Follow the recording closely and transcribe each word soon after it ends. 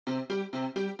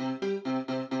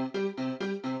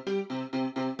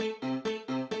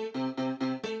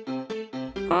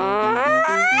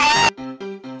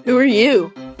Who are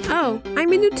you? Oh,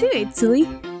 I'm a new teammate, silly.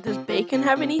 Does Bacon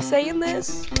have any say in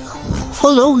this?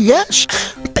 Hello, yes.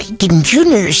 Bacon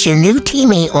Jr. is your new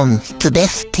teammate on the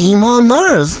best team on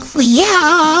Earth.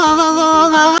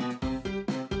 Yeah!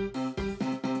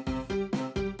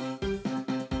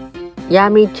 Yeah,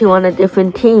 me too, on a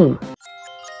different team.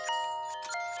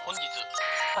 本日、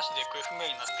箸で行方不明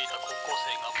になっていた高校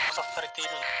生が捕殺されている。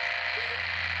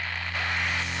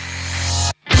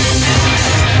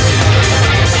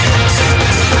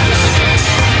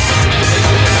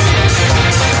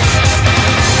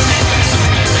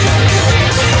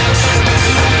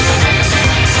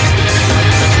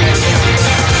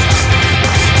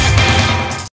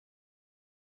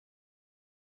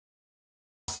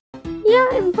Yeah,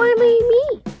 and finally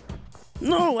me.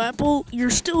 No, Apple, you're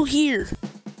still here.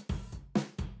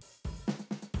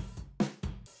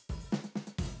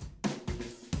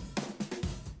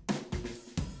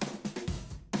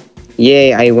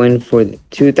 Yay, I win for the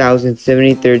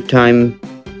 2073rd time.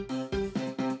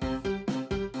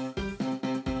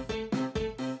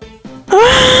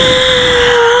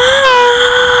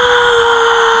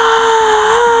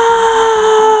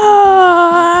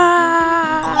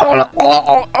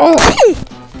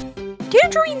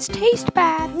 Tangerines taste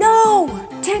bad. No!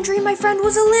 Tangerine, my friend,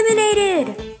 was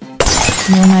eliminated!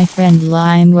 No, my friend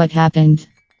Lime, what happened?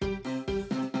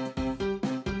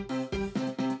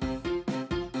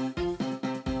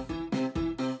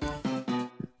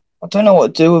 I don't know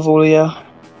what to do with all of you.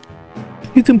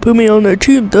 You can put me on that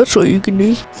team, that's all you can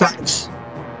do. Thanks.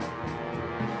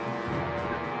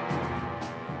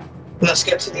 Let's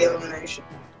get to the elimination.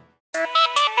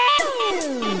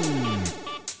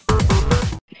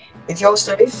 If you're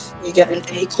safe, you get an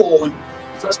acorn.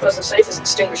 First person safe is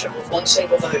extinguisher with one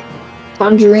single vote.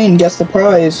 Tangerine gets the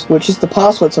prize, which is the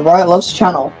password to Riot Love's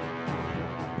channel.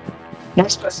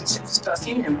 Next person safe is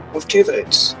Perfume with 2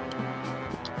 votes.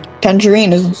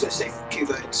 Tangerine is also safe with 2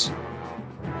 votes.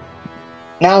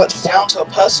 Now it's down to a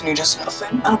person who does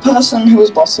nothing and a person who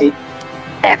is bossy.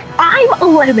 If I'm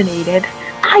eliminated,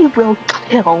 I will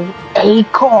kill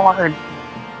Acorn.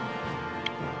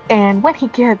 And when he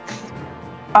gets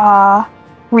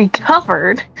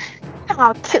recovered,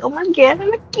 I'll kill him again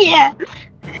and again.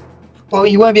 Well,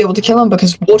 you won't be able to kill him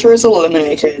because Water is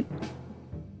eliminated.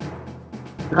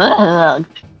 Ugh,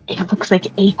 it looks like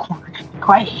Acorn.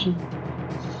 I hate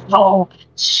it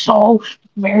so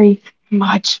very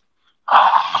much.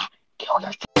 Kill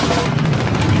yourself.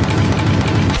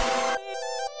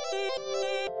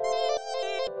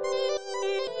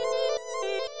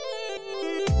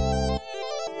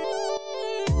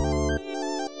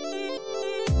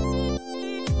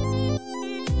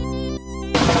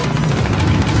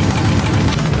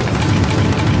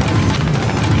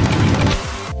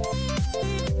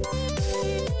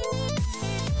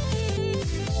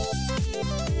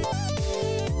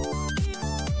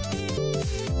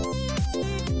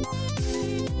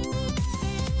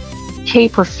 Hey,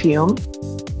 Perfume.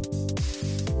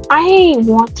 I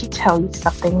want to tell you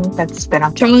something that's been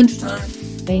a Challenge time.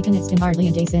 Bacon, it's been hardly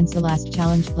a day since the last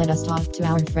challenge. Let us talk to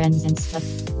our friends and stuff.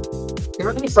 You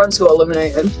have any friends who got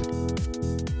eliminated?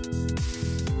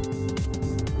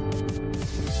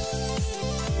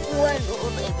 When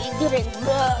will they be getting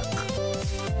back?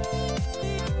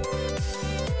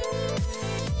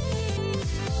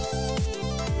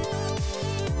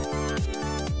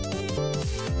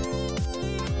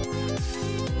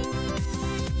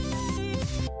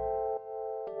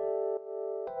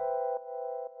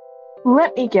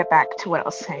 Let me get back to what I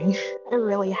was saying. I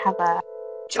really have a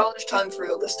Challenge time for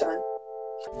real this time.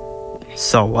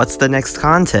 So what's the next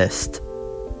contest?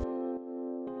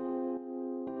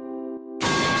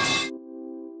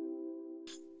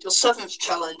 Your 7th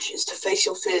challenge is to face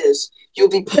your fears. You'll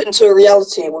be put into a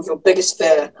reality with your biggest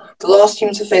fear. The last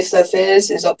human to face their fears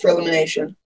is up for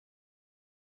elimination.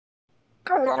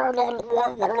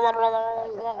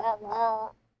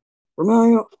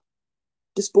 Romeo,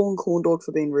 despawn corn dog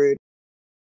for being rude.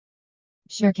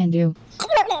 Sure can do.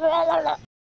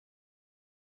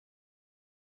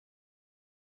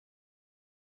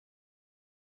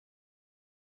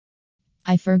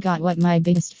 I forgot what my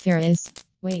biggest fear is.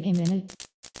 Wait a minute.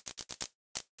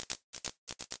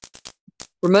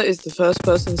 Remote is the first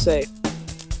person safe.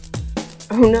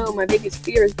 Oh no, my biggest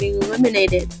fear is being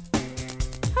eliminated.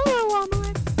 hello,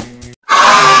 Omelet.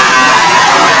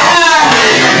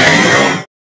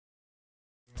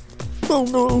 Oh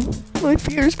no, my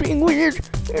fear is being weird.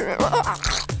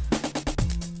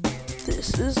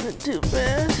 This isn't too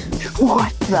bad.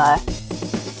 What the?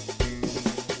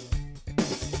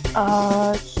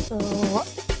 So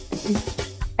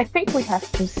I think we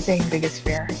have to say biggest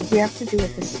fear. We have to do it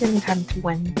at the same time to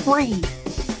win. 3,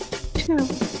 2,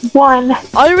 1. I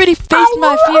already faced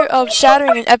my fear of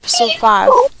shattering in episode 5.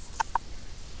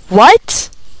 What?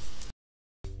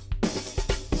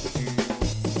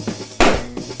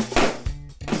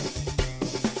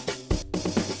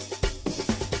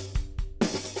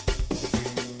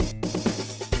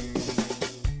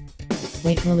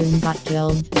 Wait, Balloon got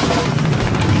killed.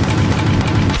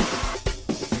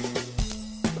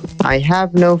 I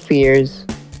have no fears.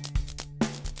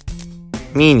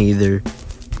 Me neither.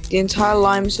 The entire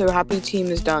Lime So Happy team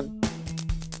is done.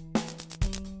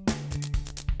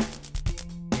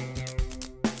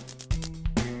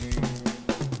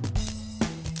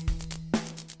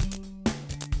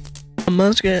 I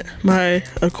must get my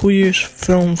Aquarius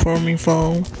film forming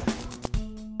phone.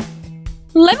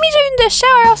 Let me join the show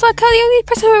or else I'll kill the only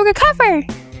person who will recover.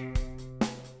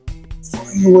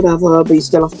 Fine, whatever, but you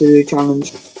still have to do a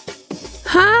challenge.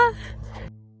 Huh?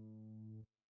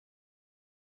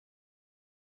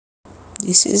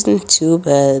 This isn't too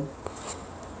bad.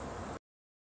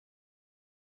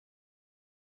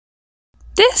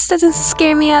 This doesn't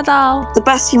scare me at all. The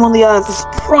best team on the earth is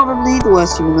probably the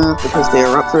worst team on earth because they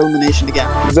are up for elimination again.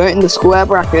 Vote in the square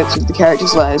brackets with the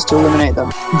characters' letters to eliminate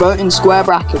them. Vote in square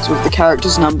brackets with the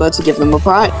character's number to give them a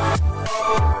prize.